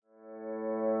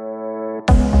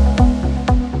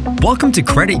Welcome to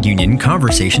Credit Union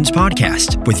Conversations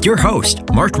Podcast with your host,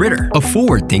 Mark Ritter, a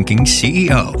forward-thinking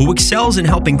CEO who excels in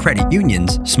helping credit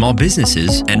unions, small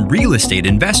businesses, and real estate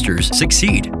investors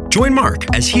succeed. Join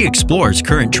Mark as he explores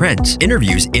current trends,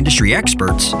 interviews industry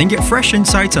experts, and get fresh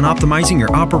insights on optimizing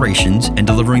your operations and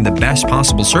delivering the best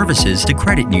possible services to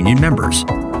credit union members.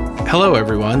 Hello,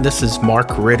 everyone. This is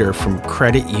Mark Ritter from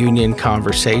Credit Union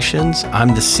Conversations. I'm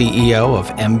the CEO of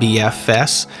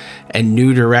MBFS and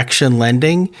New Direction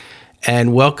Lending.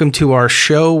 And welcome to our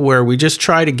show where we just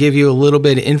try to give you a little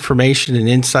bit of information and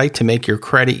insight to make your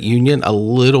credit union a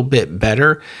little bit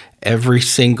better every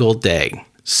single day.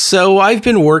 So I've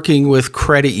been working with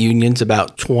credit unions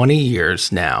about 20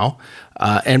 years now,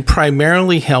 and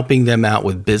primarily helping them out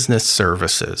with business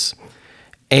services.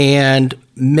 And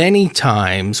many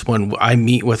times when I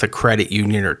meet with a credit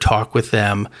union or talk with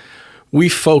them, we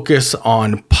focus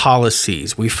on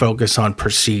policies, we focus on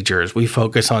procedures, we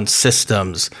focus on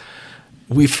systems,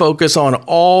 we focus on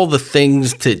all the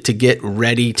things to get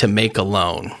ready to make a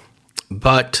loan.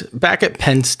 But back at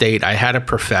Penn State, I had a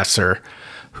professor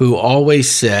who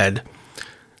always said,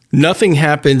 nothing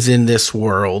happens in this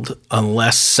world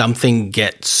unless something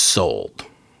gets sold.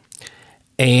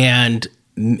 And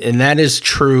that is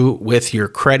true with your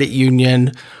credit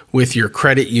union, with your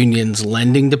credit union's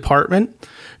lending department.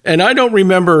 And I don't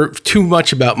remember too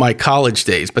much about my college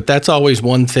days, but that's always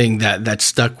one thing that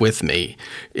stuck with me,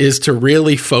 is to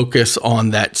really focus on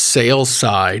that sales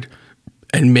side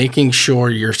and making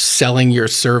sure you're selling your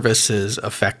services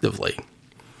effectively.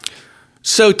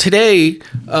 So today,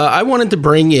 I wanted to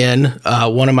bring in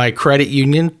one of my credit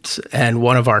unions and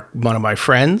one of my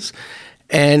friends,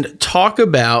 and talk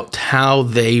about how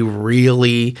they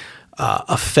really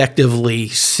effectively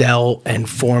sell and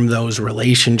form those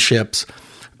relationships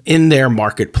in their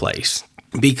marketplace,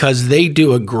 because they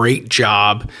do a great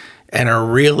job and are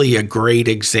really a great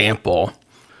example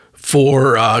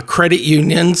for credit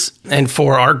unions and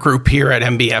for our group here at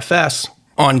MBFS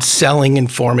on selling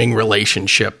and forming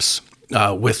relationships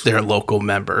with their local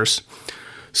members.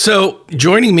 So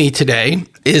joining me today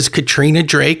is Katrina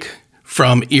Drake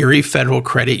from Erie Federal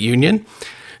Credit Union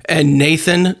and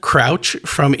Nathan Crouch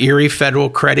from Erie Federal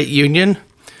Credit Union.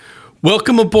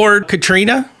 Welcome aboard,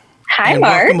 Katrina. Hi, and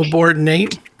Mark. Welcome aboard,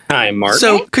 Nate. Hi, Mark.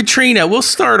 So, Katrina, we'll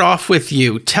start off with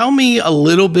you. Tell me a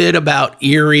little bit about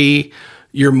Erie,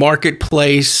 your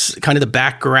marketplace, kind of the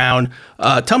background.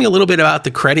 Tell me a little bit about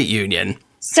the credit union.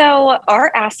 So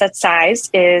our asset size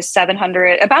is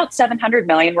about 700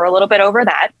 million. We're a little bit over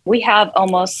that. We have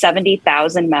almost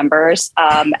 70,000 members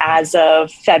as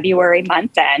of February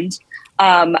month end.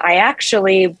 I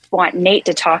actually want Nate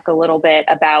to talk a little bit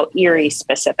about Erie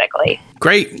specifically.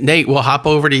 Great. Nate, we'll hop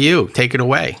over to you. Take it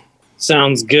away.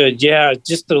 Sounds good. Yeah,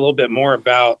 just a little bit more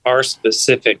about our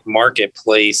specific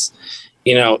marketplace.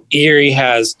 You know, Erie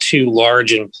has two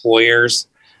large employers,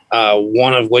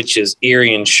 one of which is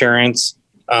Erie Insurance.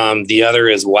 The other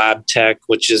is Wabtec,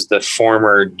 which is the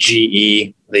former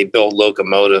GE. They build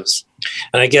locomotives.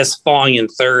 And I guess falling in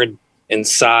third in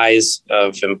size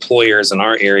of employers in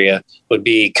our area would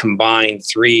be combined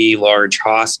three large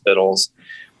hospitals.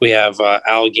 We have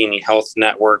Allegheny Health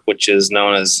Network, which is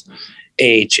known as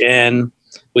AHN.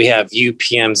 We have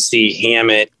UPMC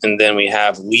Hammett, and then we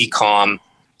have LECOM.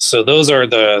 So those are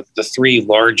the three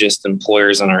largest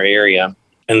employers in our area.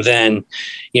 And then,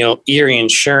 you know, Erie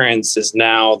Insurance is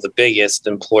now the biggest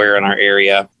employer in our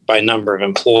area by number of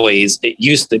employees. It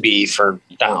used to be for,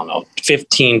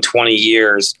 15, 20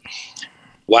 years,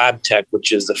 Wabtec,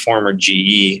 which is the former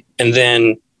GE. And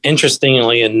then,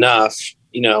 interestingly enough,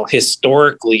 you know,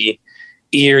 historically,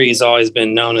 Erie's always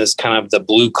been known as kind of the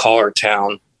blue collar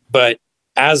town. But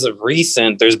as of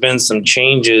recent, there's been some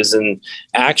changes, and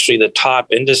actually the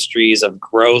top industries of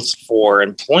growth for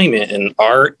employment in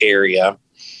our area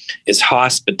is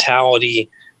hospitality,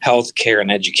 healthcare, and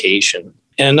education.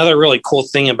 And another really cool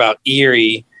thing about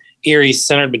Erie's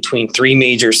centered between three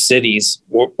major cities.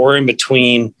 We're in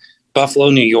between Buffalo,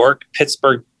 New York,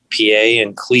 Pittsburgh, PA,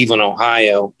 and Cleveland,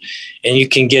 Ohio. And you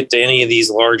can get to any of these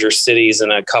larger cities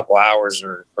in a couple hours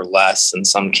or less in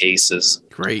some cases.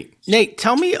 Great. Nate,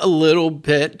 tell me a little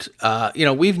bit,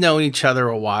 we've known each other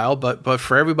a while, but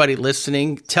for everybody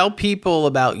listening, tell people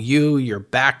about you, your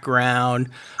background,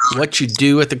 what you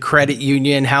do at the credit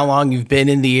union, how long you've been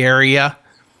in the area.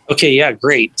 Okay, yeah,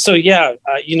 great. So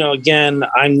again,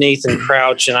 I'm Nathan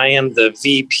Crouch, and I am the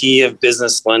VP of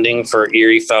Business Lending for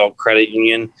Erie Federal Credit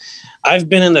Union. I've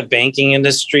been in the banking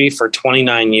industry for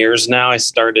 29 years now. I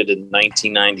started in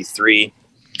 1993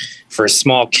 for a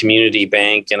small community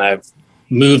bank, and I've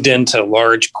moved into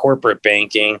large corporate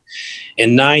banking.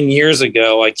 And 9 years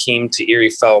ago, I came to Erie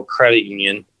Federal Credit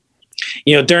Union.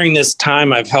 During this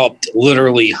time, I've helped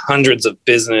literally hundreds of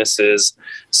businesses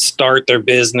start their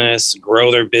business,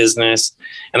 grow their business.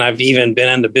 And I've even been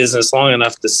in the business long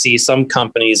enough to see some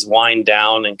companies wind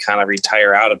down and kind of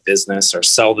retire out of business or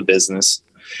sell the business.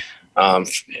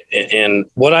 And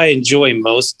what I enjoy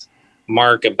most,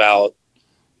 Mark, about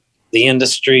the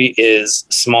industry is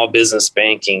small business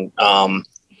banking.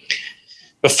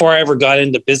 Before I ever got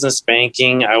into business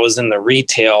banking, I was in the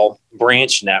retail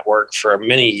branch network for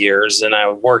many years, and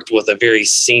I worked with a very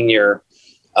senior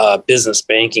business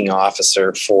banking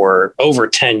officer for over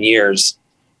 10 years.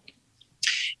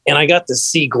 And I got to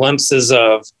see glimpses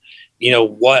of,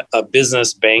 what a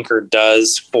business banker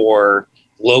does for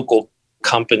local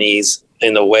companies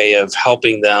in the way of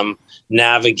helping them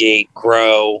navigate,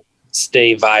 grow,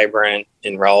 stay vibrant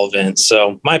and relevant.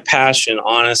 So my passion,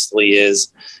 honestly,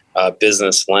 is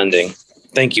business lending.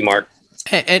 Thank you, Mark.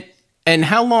 And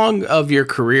how long of your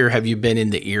career have you been in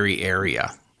the Erie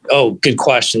area? Oh, good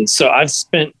question. So I've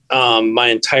spent my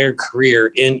entire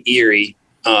career in Erie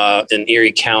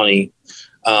County.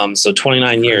 So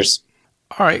 29 years.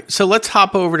 All right. So let's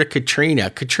hop over to Katrina.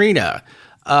 Katrina,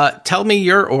 tell me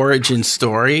your origin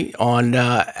story on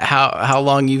how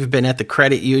long you've been at the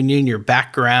credit union, your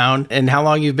background, and how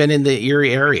long you've been in the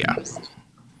Erie area.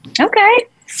 Okay.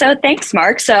 So thanks,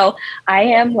 Mark. So I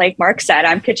am, like Mark said,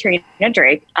 I'm Katrina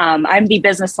Drake. I'm the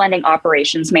business lending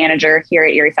operations manager here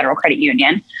at Erie Federal Credit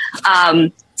Union.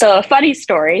 So a funny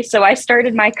story. So I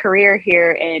started my career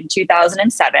here in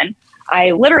 2007.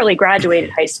 I literally graduated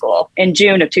high school in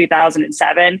June of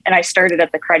 2007, and I started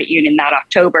at the credit union that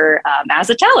October as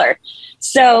a teller.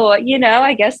 So,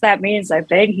 I guess that means I've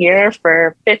been here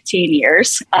for 15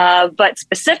 years, but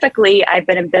specifically, I've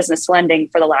been in business lending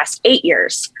for the last 8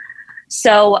 years.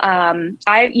 So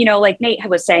like Nate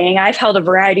was saying, I've held a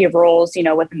variety of roles,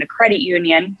 within the credit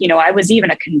union. I was even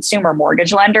a consumer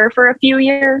mortgage lender for a few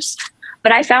years.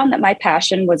 But I found that my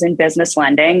passion was in business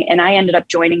lending, and I ended up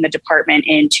joining the department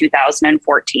in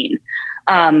 2014.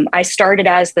 I started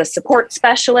as the support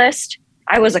specialist.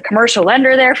 I was a commercial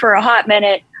lender there for a hot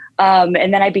minute, and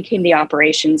then I became the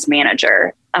operations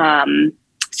manager.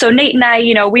 So Nate and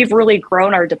I, we've really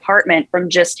grown our department from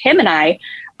just him and I,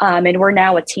 and we're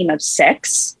now a team of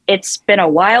 6. It's been a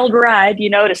wild ride,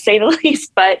 to say the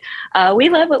least, but we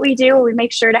love what we do. We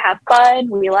make sure to have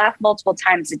fun. We laugh multiple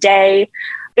times a day.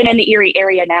 Been in the Erie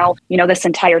area now, this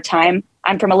entire time.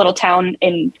 I'm from a little town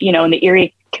in the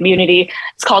Erie community.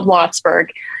 It's called Wattsburg.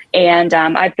 And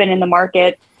I've been in the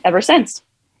market ever since.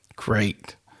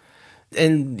 Great.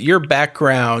 And your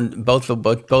background, both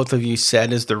of you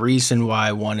said, is the reason why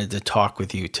I wanted to talk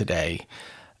with you today.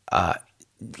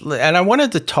 And I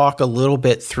wanted to talk a little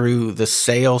bit through the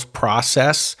sales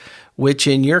process, which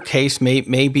in your case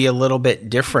may be a little bit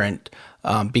different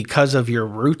because of your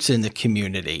roots in the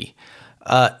community.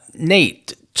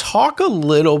 Nate, talk a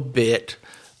little bit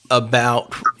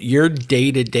about your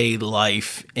day-to-day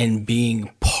life and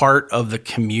being part of the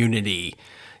community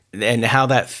and how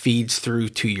that feeds through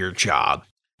to your job.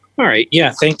 All right.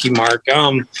 Yeah. Thank you, Mark.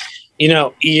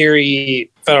 Erie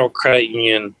Federal Credit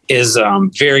Union is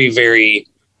very, very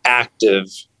active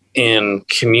in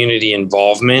community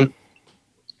involvement.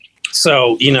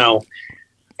 So,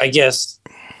 I guess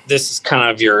this is kind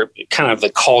of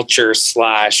the culture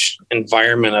 /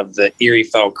 environment of the Erie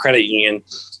Federal Credit Union.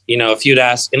 If you'd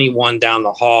ask anyone down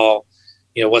the hall,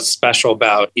 what's special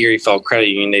about Erie Federal Credit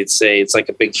Union, they'd say it's like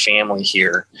a big family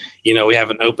here. We have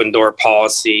an open door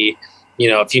policy.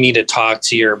 If you need to talk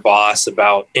to your boss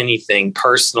about anything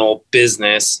personal,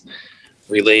 business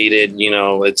related,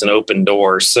 it's an open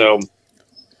door. So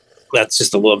that's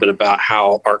just a little bit about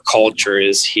how our culture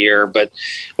is here. But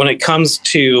when it comes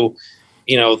to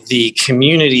the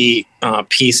community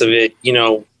piece of it,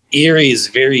 Erie is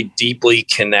very deeply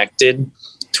connected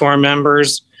to our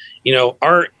members.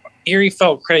 Our Erie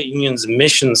Federal Credit Union's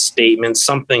mission statement,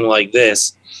 something like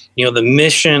this. The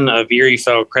mission of Erie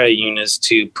Federal Credit Union is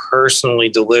to personally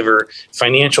deliver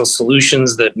financial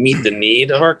solutions that meet the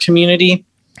need of our community.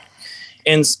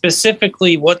 And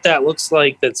specifically what that looks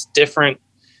like that's different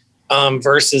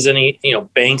versus any,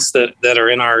 banks that are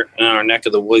in our neck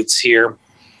of the woods here.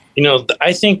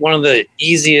 I think one of the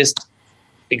easiest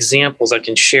examples I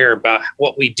can share about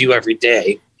what we do every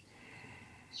day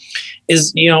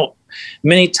is,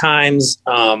 many times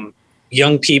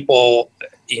young people,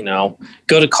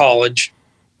 go to college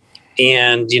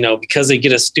and, because they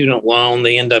get a student loan,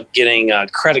 they end up getting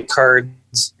credit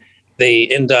cards. They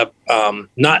end up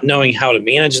not knowing how to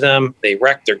manage them. They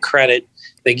wreck their credit.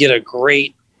 They get a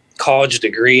great college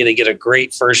degree. They get a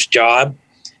great first job.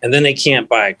 And then they can't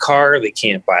buy a car, they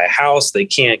can't buy a house, they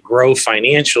can't grow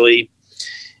financially.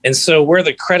 And so where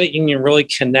the credit union really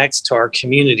connects to our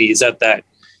communities at that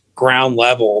ground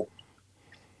level,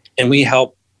 and we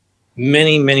help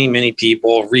many, many, many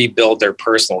people rebuild their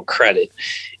personal credit.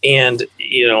 And,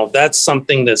 that's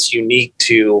something that's unique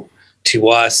to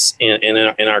us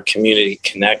in our community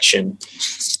connection.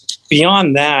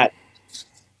 Beyond that,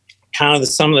 kind of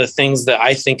some of the things that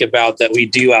I think about that we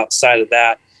do outside of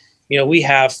that, we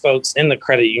have folks in the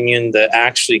credit union that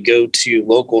actually go to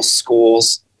local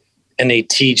schools and they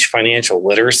teach financial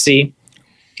literacy.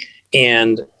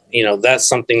 And, that's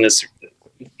something that's,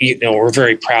 we're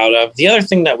very proud of. The other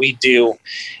thing that we do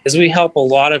is we help a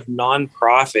lot of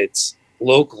nonprofits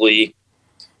locally,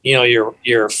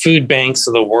 your food banks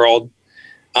of the world.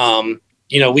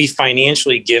 We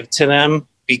financially give to them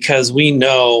because we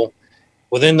know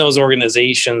within those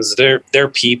organizations, their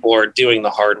people are doing the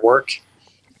hard work.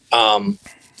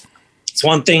 It's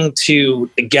one thing to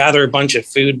gather a bunch of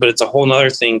food, but it's a whole other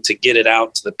thing to get it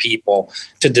out to the people,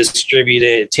 to distribute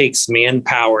it. It takes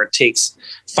manpower, it takes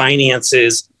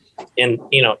finances, and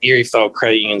Erie Fellow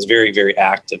Credit Union is very, very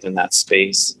active in that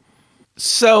space.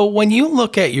 So when you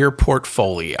look at your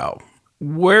portfolio,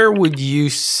 where would you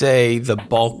say the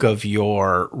bulk of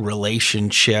your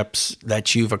relationships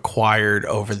that you've acquired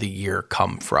over the year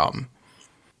come from?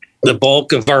 The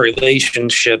bulk of our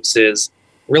relationships is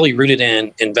really rooted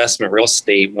in investment real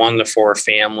estate, 1 to 4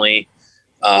 family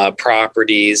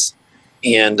properties.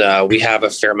 And we have a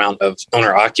fair amount of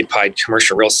owner-occupied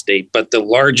commercial real estate. But the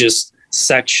largest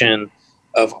section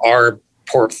of our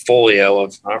portfolio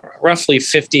of roughly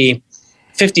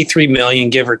 53 million,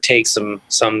 give or take some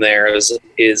there, is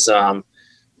 1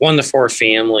 to 4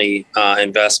 family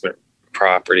investment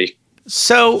property.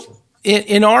 So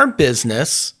in our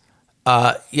business,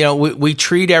 we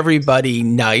treat everybody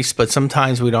nice, but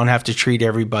sometimes we don't have to treat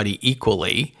everybody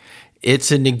equally.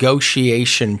 It's a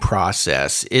negotiation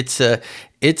process. It's a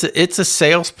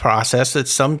sales process that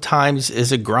sometimes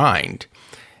is a grind.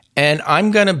 And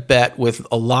I'm going to bet with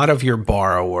a lot of your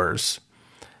borrowers,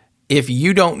 if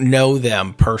you don't know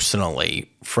them personally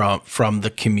from the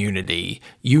community,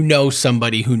 you know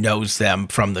somebody who knows them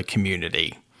from the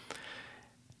community.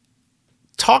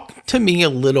 Talk to me a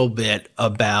little bit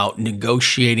about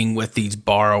negotiating with these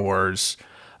borrowers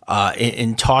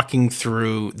in talking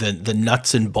through the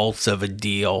nuts and bolts of a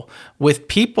deal with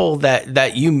people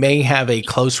that you may have a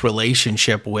close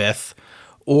relationship with,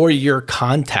 or your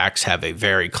contacts have a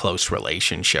very close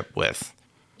relationship with.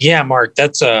 Yeah, Mark,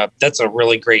 that's a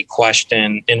really great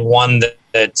question, and one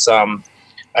that's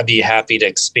I'd be happy to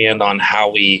expand on how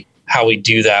we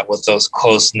do that with those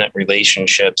close-knit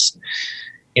relationships.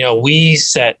 We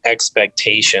set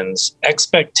expectations.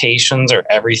 Expectations are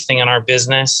everything in our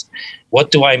business.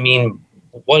 What do I mean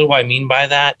by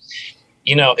that?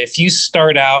 If you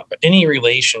start out any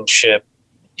relationship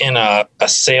in a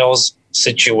sales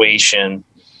situation,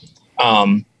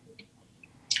 the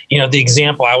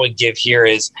example I would give here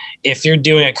is if you're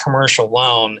doing a commercial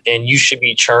loan and you should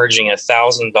be charging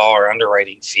 $1,000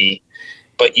 underwriting fee,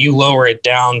 but you lower it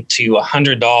down to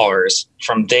 $100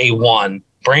 from day one,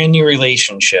 brand new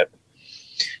relationship.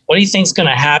 What do you think is going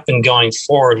to happen going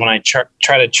forward when I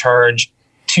try to charge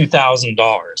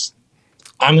 $2,000?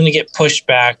 I'm going to get pushed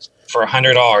back for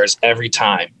 $100 every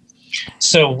time.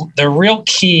 So the real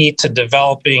key to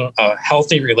developing a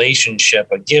healthy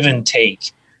relationship, a give and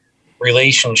take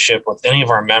relationship with any of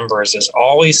our members, is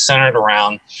always centered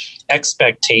around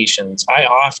expectations. I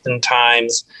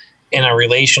oftentimes, in a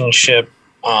relationship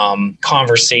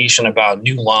conversation about a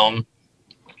new loan,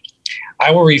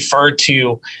 I will refer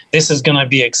to, this is going to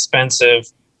be expensive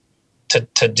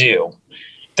to do.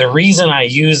 The reason I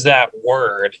use that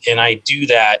word and I do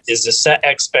that is to set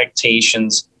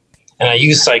expectations, and I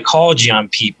use psychology on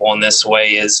people in this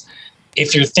way, is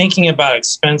if you're thinking about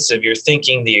expensive, you're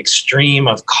thinking the extreme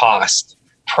of cost,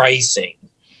 pricing.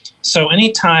 So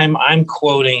anytime I'm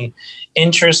quoting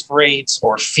interest rates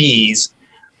or fees,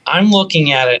 I'm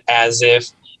looking at it as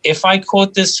if I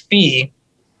quote this fee,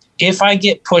 if I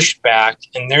get pushed back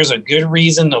and there's a good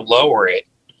reason to lower it,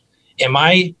 am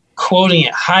I quoting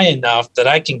it high enough that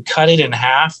I can cut it in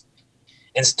half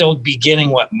and still be getting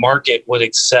what market would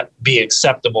be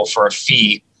acceptable for a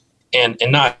fee and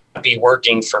not be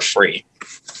working for free?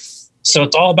 So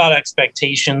it's all about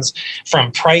expectations,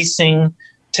 from pricing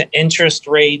to interest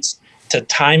rates to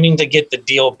timing to get the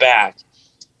deal back.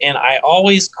 And I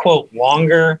always quote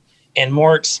longer and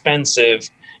more expensive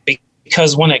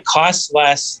because when it costs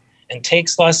less and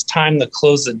takes less time to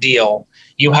close the deal,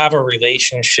 you have a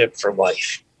relationship for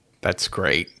life. That's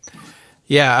great.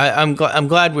 Yeah, I'm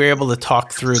glad we're able to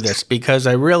talk through this, because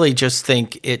I really just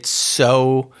think it's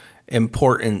so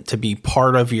important to be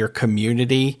part of your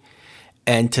community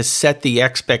and to set the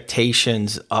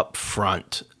expectations up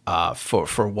front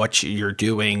for what you're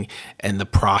doing and the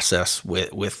process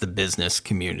with the business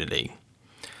community.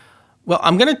 Well,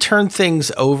 I'm going to turn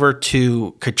things over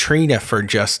to Katrina for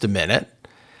just a minute.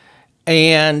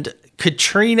 And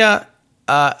Katrina,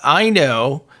 I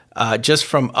know just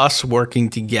from us working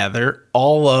together,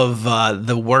 all of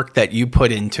the work that you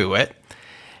put into it.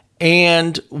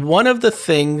 And one of the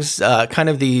things, kind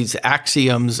of these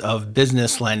axioms of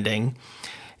business lending,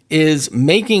 is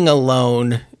making a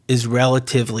loan is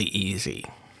relatively easy.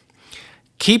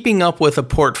 Keeping up with a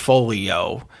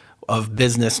portfolio of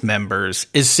business members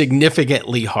is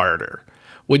significantly harder.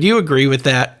 Would you agree with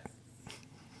that?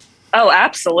 Oh,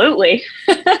 absolutely.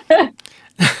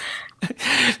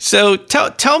 So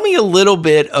tell me a little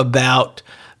bit about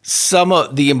some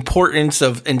of the importance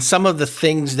of and some of the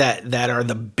things that are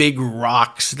the big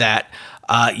rocks that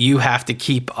you have to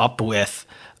keep up with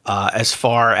as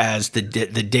far as the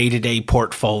day-to-day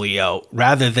portfolio,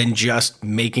 rather than just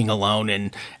making a loan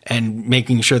and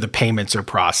making sure the payments are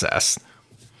processed.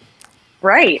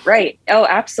 Right. Oh,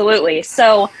 absolutely.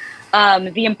 So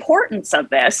the importance of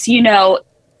this,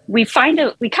 we kind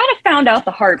of found out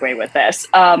the hard way with this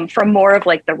from more of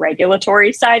like the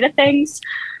regulatory side of things.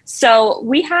 So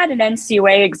we had an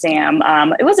NCUA exam.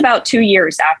 It was about 2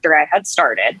 years after I had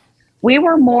started. We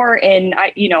were more in,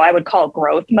 I would call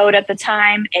growth mode at the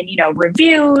time, and,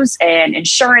 reviews and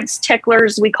insurance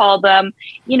ticklers, we called them,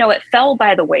 it fell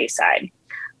by the wayside.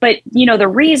 But, the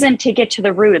reason to get to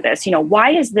the root of this,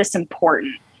 why is this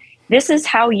important? This is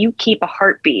how you keep a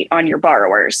heartbeat on your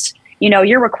borrowers.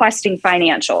 You're requesting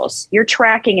financials, you're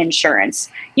tracking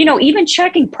insurance, even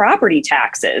checking property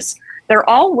taxes. They're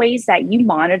all ways that you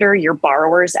monitor your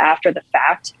borrowers after the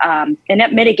fact, and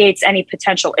it mitigates any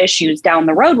potential issues down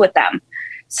the road with them.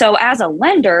 So as a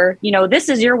lender, this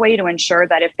is your way to ensure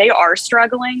that if they are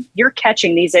struggling, you're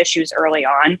catching these issues early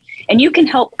on, and you can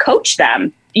help coach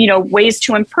them, ways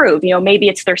to improve. Maybe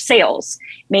it's their sales,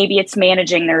 maybe it's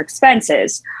managing their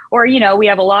expenses, or, we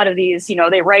have a lot of these,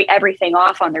 they write everything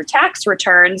off on their tax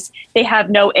returns. They have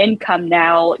no income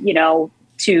now,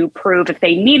 to prove if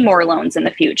they need more loans in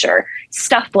the future,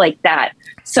 stuff like that.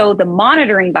 So the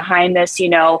monitoring behind this,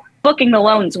 booking the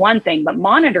loan's one thing, but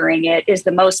monitoring it is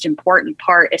the most important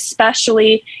part,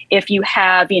 especially if you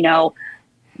have,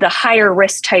 the higher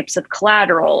risk types of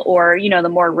collateral or, the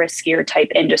more riskier type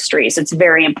industries. It's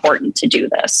very important to do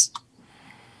this.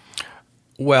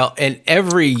 Well, and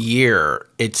every year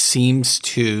it seems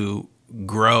to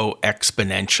grow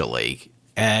exponentially.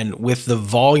 And with the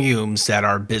volumes that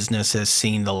our business has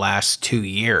seen the last 2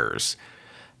 years,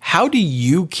 how do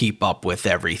you keep up with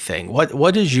everything?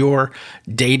 What is your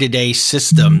day-to-day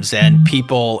systems? And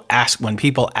when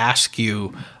people ask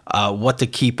you what to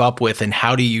keep up with and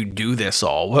how do you do this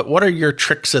all? What are your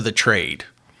tricks of the trade?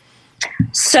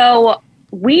 So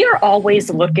we are always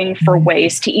looking for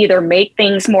ways to either make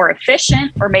things more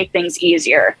efficient or make things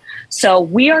easier. So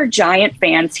we are giant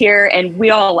fans here, and we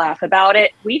all laugh about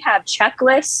it. We have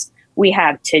checklists, we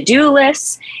have to-do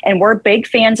lists, and we're big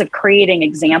fans of creating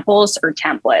examples or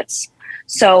templates.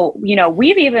 So,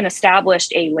 we've even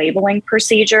established a labeling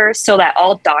procedure so that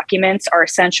all documents are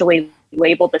essentially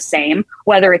labeled the same,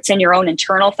 whether it's in your own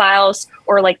internal files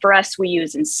or like for us, we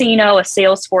use Encino, a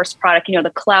Salesforce product,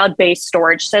 the cloud-based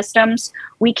storage systems.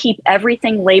 We keep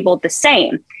everything labeled the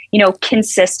same,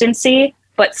 consistency,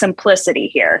 but simplicity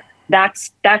here.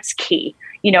 That's key,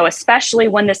 especially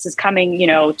when this is coming,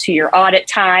 to your audit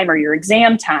time or your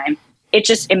exam time.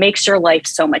 It makes your life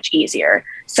so much easier.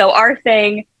 So our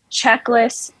thing,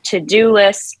 checklists, to-do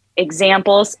lists,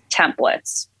 examples,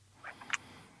 templates.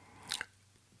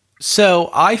 So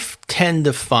I tend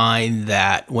to find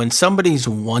that when somebody's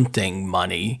wanting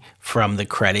money from the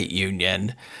credit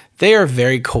union, they are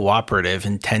very cooperative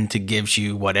and tend to give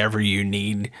you whatever you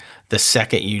need the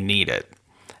second you need it.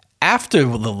 After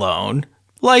the loan,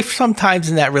 life sometimes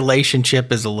in that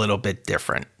relationship is a little bit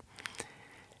different.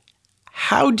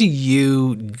 How do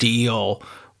you deal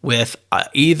with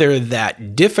either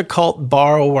that difficult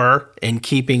borrower in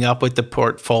keeping up with the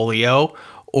portfolio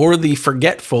or the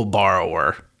forgetful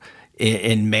borrower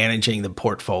in managing the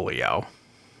portfolio?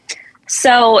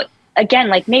 So again,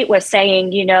 like Nate was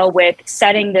saying, with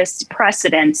setting this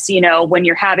precedence, when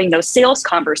you're having those sales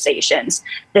conversations,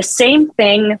 the same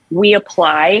thing we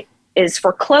apply is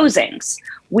for closings.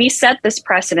 We set this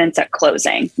precedence at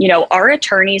closing. Our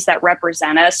attorneys that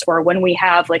represent us, or when we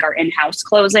have like our in-house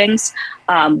closings,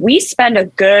 we spend a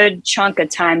good chunk of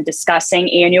time discussing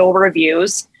annual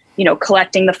reviews,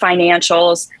 collecting the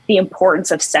financials, the importance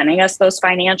of sending us those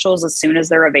financials as soon as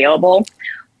they're available.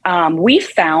 We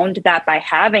found that by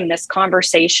having this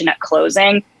conversation at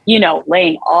closing,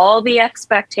 laying all the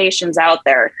expectations out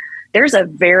there, there's a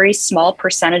very small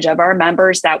percentage of our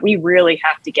members that we really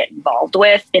have to get involved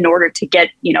with in order to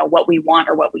get, what we want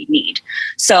or what we need.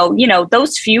 So,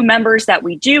 those few members that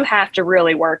we do have to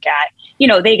really work at,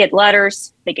 they get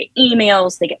letters, they get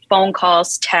emails, they get phone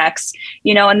calls, texts,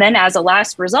 and then as a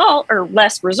last result or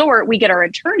last resort, we get our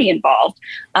attorney involved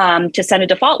to send a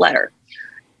default letter.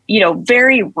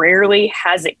 Very rarely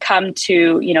has it come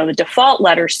to, the default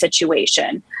letter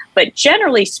situation. But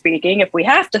generally speaking, if we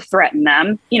have to threaten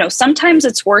them, sometimes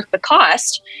it's worth the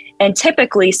cost. And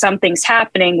typically something's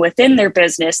happening within their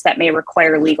business that may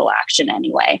require legal action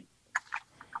anyway.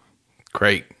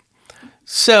 Great.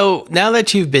 So now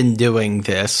that you've been doing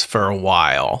this for a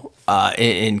while,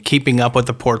 in keeping up with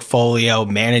the portfolio,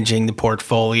 managing the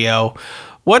portfolio,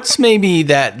 what's maybe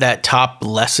that top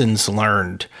lessons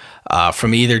learned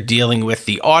from either dealing with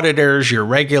the auditors, your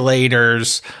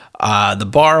regulators, the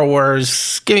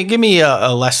borrowers? Give me a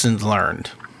lesson learned.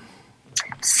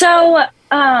 So,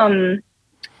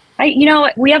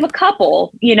 we have a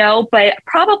couple, but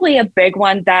probably a big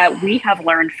one that we have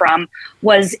learned from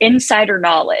was insider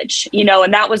knowledge,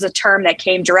 and that was a term that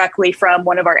came directly from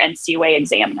one of our NCUA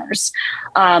examiners.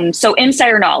 So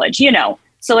insider knowledge,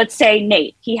 so let's say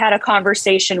Nate, he had a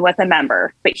conversation with a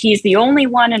member, but he's the only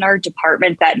one in our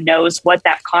department that knows what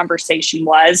that conversation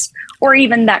was, or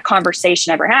even that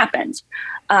conversation ever happened.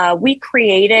 We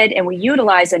created and we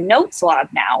utilize a notes log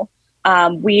now.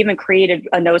 We even created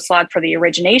a notes log for the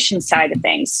origination side of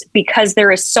things because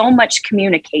there is so much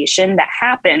communication that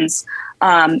happens,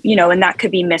 and that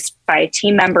could be missed by a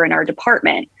team member in our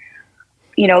department.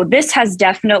 This has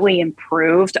definitely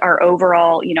improved our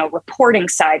overall, reporting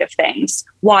side of things,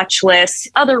 watch lists,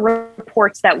 other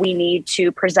reports that we need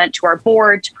to present to our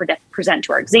board, to present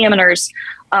to our examiners,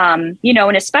 and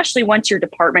especially once your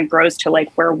department grows to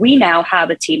like where we now have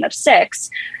a team of 6,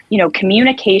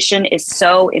 communication is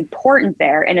so important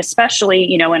there. And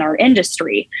especially, in our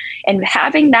industry, and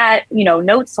having that,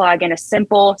 notes log in a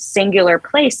simple singular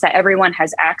place that everyone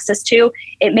has access to,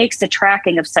 it makes the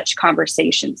tracking of such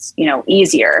conversations,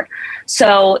 easier.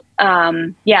 So,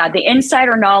 the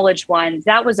insider knowledge one,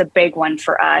 that was a big one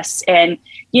for us. And,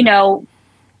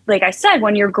 like I said,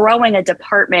 when you're growing a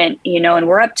department, and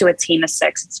we're up to a team of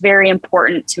 6, it's very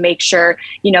important to make sure,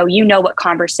 what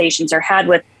conversations are had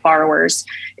with borrowers,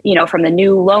 from the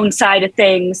new loan side of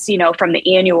things, from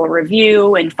the annual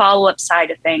review and follow-up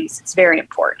side of things. It's very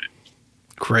important.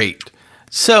 Great.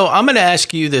 So I'm going to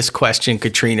ask you this question,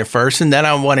 Katrina, first, and then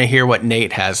I want to hear what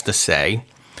Nate has to say.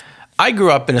 I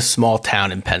grew up in a small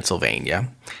town in Pennsylvania.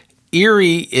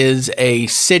 Erie is a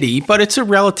city, but it's a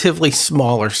relatively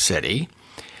smaller city.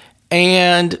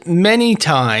 And many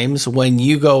times when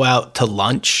you go out to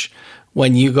lunch,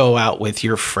 when you go out with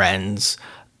your friends,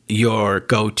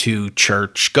 go to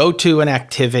church, go to an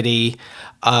activity,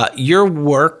 your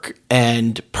work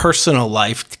and personal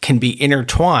life can be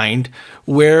intertwined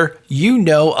where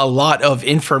a lot of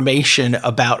information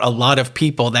about a lot of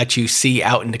people that you see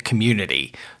out in the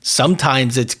community.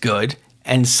 Sometimes it's good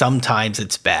and sometimes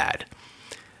it's bad.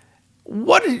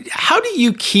 How do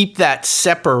you keep that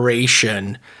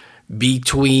separation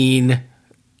between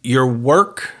your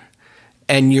work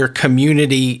and your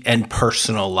community and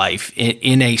personal life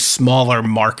in a smaller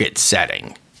market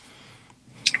setting?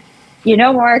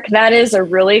 Mark, that is a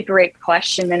really great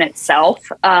question in itself,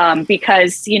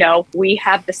 because, we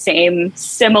have the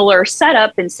similar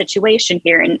setup and situation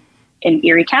here in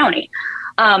Erie County.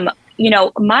 I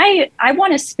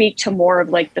want to speak to more of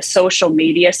like the social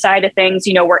media side of things,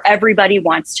 where everybody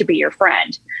wants to be your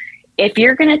friend. If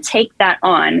you're going to take that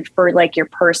on for like your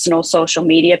personal social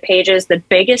media pages, the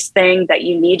biggest thing that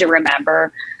you need to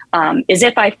remember is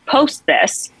if I post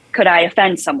this, could I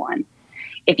offend someone?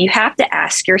 If you have to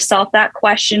ask yourself that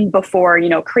question before,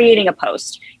 creating a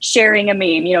post, sharing a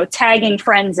meme, tagging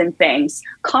friends and things,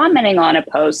 commenting on a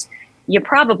post, you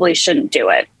probably shouldn't do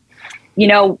it.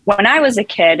 When I was a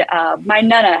kid, my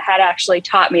nana had actually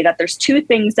taught me that there's 2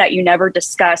 things that you never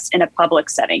discuss in a public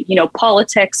setting,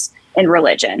 politics and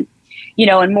religion.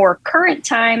 In more current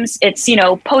times, it's,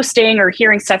 posting or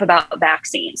hearing stuff about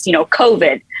vaccines,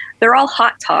 COVID. They're all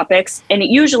hot topics, and it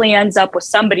usually ends up with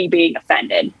somebody being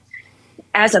offended.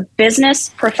 As a business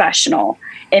professional,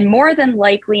 and more than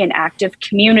likely an active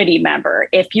community member,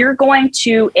 if you're going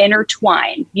to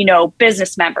intertwine,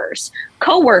 business members,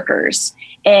 coworkers,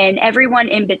 and everyone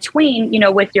in between,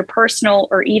 with your personal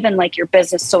or even like your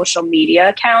business social media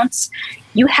accounts,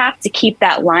 you have to keep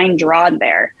that line drawn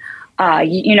there.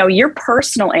 Your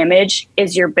personal image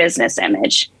is your business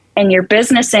image. and your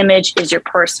business image is your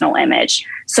personal image.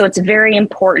 So it's very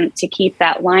important to keep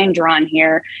that line drawn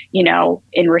here,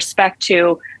 in respect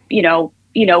to,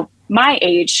 my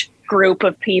age group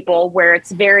of people where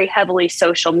it's very heavily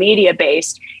social media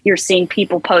based. You're seeing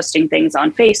people posting things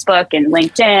on Facebook and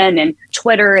LinkedIn and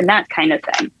Twitter and that kind of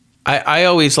thing. I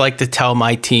always like to tell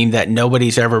my team that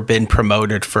nobody's ever been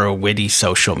promoted for a witty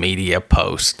social media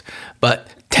post, but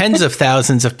tens of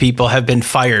thousands of people have been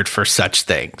fired for such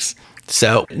things.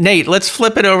 So, Nate, let's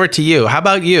flip it over to you. How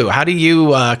about you? How do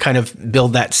you kind of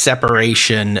build that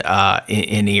separation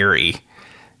in Erie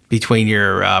between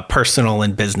your personal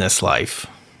and business life?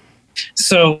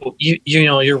 So,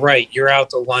 you're right. You're out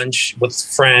to lunch with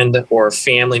a friend or a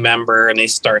family member, and they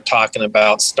start talking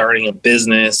about starting a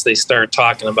business. They start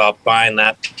talking about buying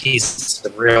that piece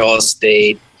of real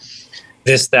estate,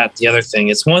 this, that, the other thing.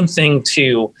 It's one thing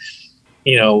to,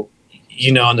 in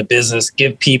the business,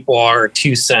 give people our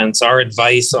 2 cents, our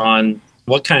advice on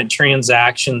what kind of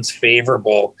transactions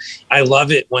favorable. I love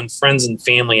it when friends and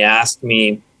family ask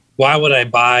me, why would I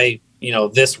buy,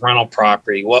 this rental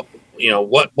property? What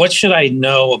should I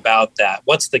know about that?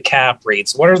 What's the cap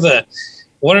rates?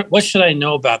 What should I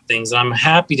know about things? And I'm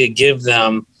happy to give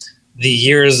them the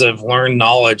years of learned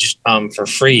knowledge for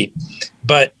free.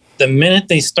 But the minute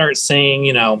they start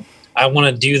saying, I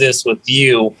want to do this with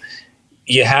you,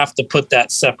 you have to put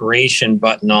that separation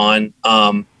button on.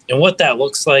 And what that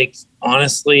looks like,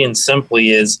 honestly and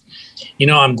simply, is,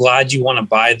 I'm glad you want to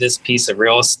buy this piece of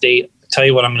real estate. I'll tell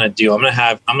you what I'm going to do. I'm going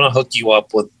to hook you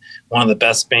up with one of the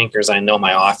best bankers I know in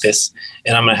my office,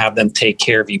 and I'm going to have them take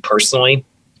care of you personally.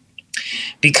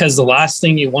 Because the last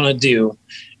thing you want to do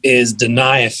is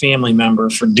deny a family member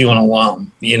for doing a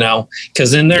loan,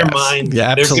 because in their mind,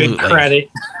 they're good credit.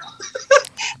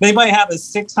 They might have a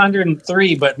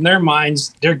 603, but in their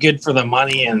minds, they're good for the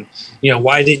money. And,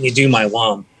 why didn't you do my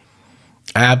loan?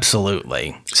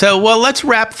 Absolutely. So, well, let's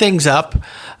wrap things up.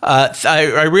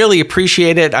 I really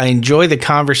appreciate it. I enjoy the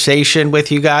conversation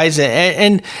with you guys,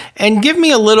 and give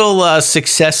me a little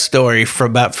success story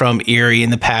from Erie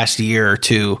in the past year or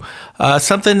two.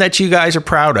 Something that you guys are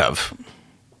proud of.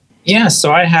 Yeah,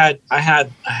 so I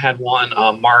had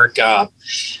one, Mark.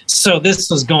 So this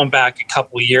was going back a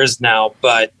couple of years now,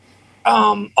 but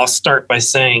I'll start by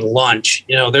saying lunch.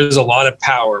 There's a lot of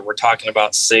power. We're talking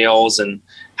about sales and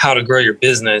how to grow your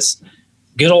business.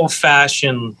 Good old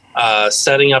fashioned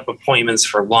setting up appointments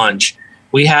for lunch.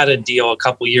 We had a deal a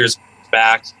couple years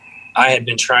back. I had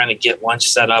been trying to get lunch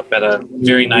set up at a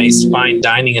very nice fine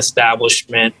dining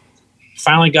establishment.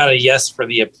 Finally got a yes for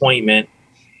the appointment.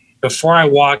 Before I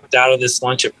walked out of this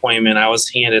lunch appointment, I was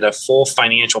handed a full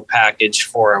financial package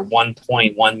for a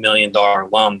 $1.1 million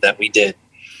loan that we did.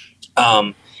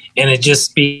 And it just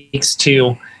speaks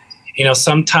to,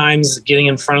 sometimes getting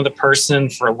in front of the person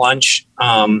for lunch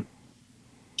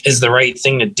is the right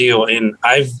thing to do. And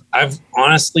I've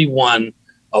honestly won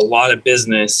a lot of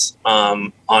business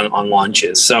on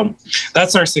lunches. So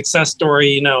that's our success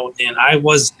story, and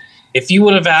if you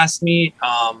would have asked me,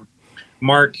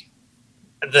 Mark,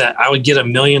 that I would get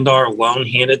 $1 million loan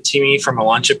handed to me from a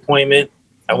lunch appointment,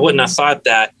 I wouldn't have thought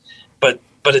that, but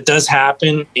it does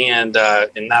happen. And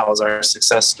that was our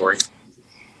success story.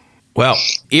 Well,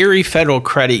 Erie Federal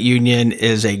Credit Union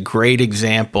is a great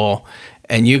example,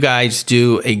 and you guys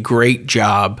do a great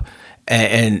job.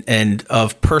 And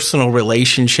of personal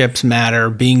relationships matter,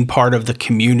 being part of the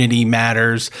community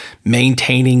matters,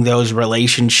 maintaining those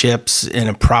relationships in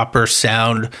a proper,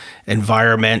 sound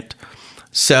environment.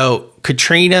 So,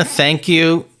 Katrina, thank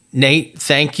you. Nate,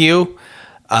 thank you.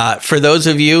 For those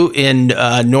of you in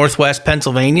Northwest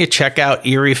Pennsylvania, check out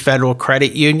Erie Federal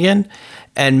Credit Union.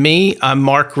 And me, I'm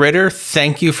Mark Ritter.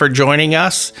 Thank you for joining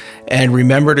us. And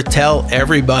remember to tell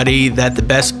everybody that the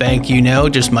best bank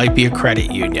just might be a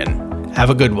credit union. Have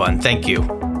a good one. Thank you.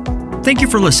 Thank you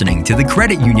for listening to the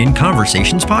Credit Union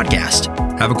Conversations podcast.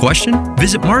 Have a question?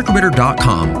 Visit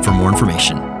markritter.com for more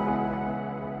information.